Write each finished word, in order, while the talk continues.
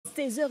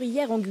16h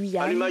hier en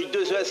Guyane. Allumage de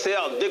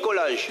ESR,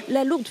 décollage.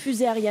 La lourde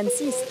fusée Ariane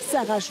 6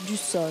 s'arrache du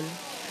sol.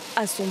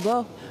 À son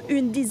bord,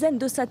 une dizaine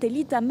de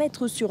satellites à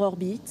mettre sur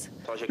orbite.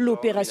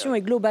 L'opération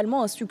est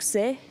globalement un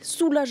succès.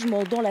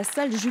 Soulagement dans la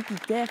salle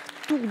Jupiter,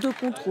 tour de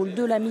contrôle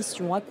de la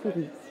mission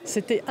accourue.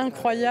 C'était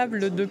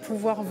incroyable de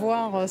pouvoir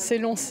voir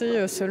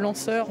s'élancer ce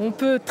lanceur. On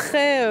peut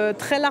très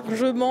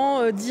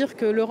largement dire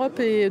que l'Europe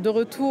est de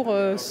retour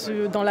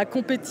dans la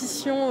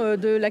compétition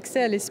de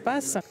l'accès à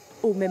l'espace.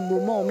 Au même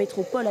moment, en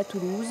métropole à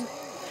Toulouse,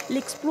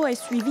 l'exploit est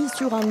suivi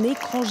sur un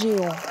écran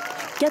géant.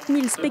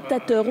 4000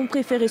 spectateurs ont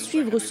préféré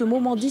suivre ce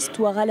moment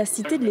d'histoire à la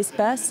Cité de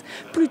l'Espace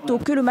plutôt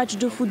que le match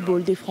de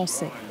football des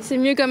Français. C'est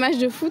mieux qu'un match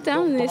de foot,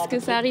 hein, est-ce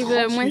que ça arrive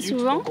moins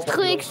souvent? Je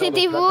trouvais que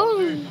c'était beau,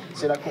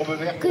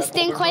 que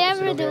c'était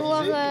incroyable de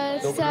voir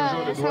ça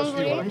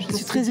s'envoler. Je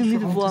suis très émue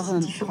de voir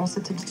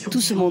tout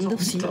ce monde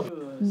aussi.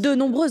 De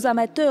nombreux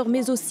amateurs,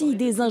 mais aussi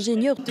des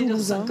ingénieurs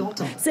toulousains.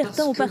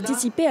 Certains ont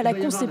participé à la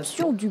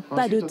conception du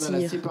pas de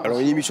tir. Alors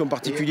une émotion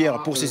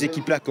particulière pour ces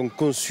équipes-là qui ont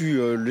conçu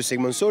le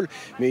segment sol,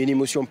 mais une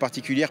émotion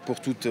particulière pour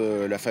toute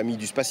la famille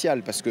du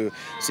spatial, parce que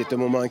c'est un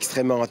moment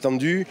extrêmement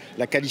attendu.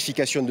 La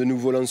qualification de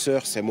nouveaux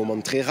lanceurs, c'est un moment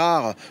très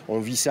rare. On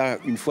vit ça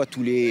une fois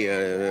tous les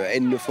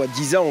N fois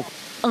 10 ans.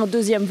 Un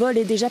deuxième vol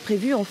est déjà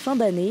prévu en fin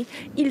d'année.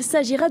 Il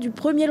s'agira du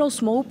premier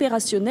lancement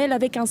opérationnel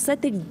avec un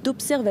satellite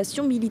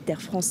d'observation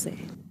militaire français.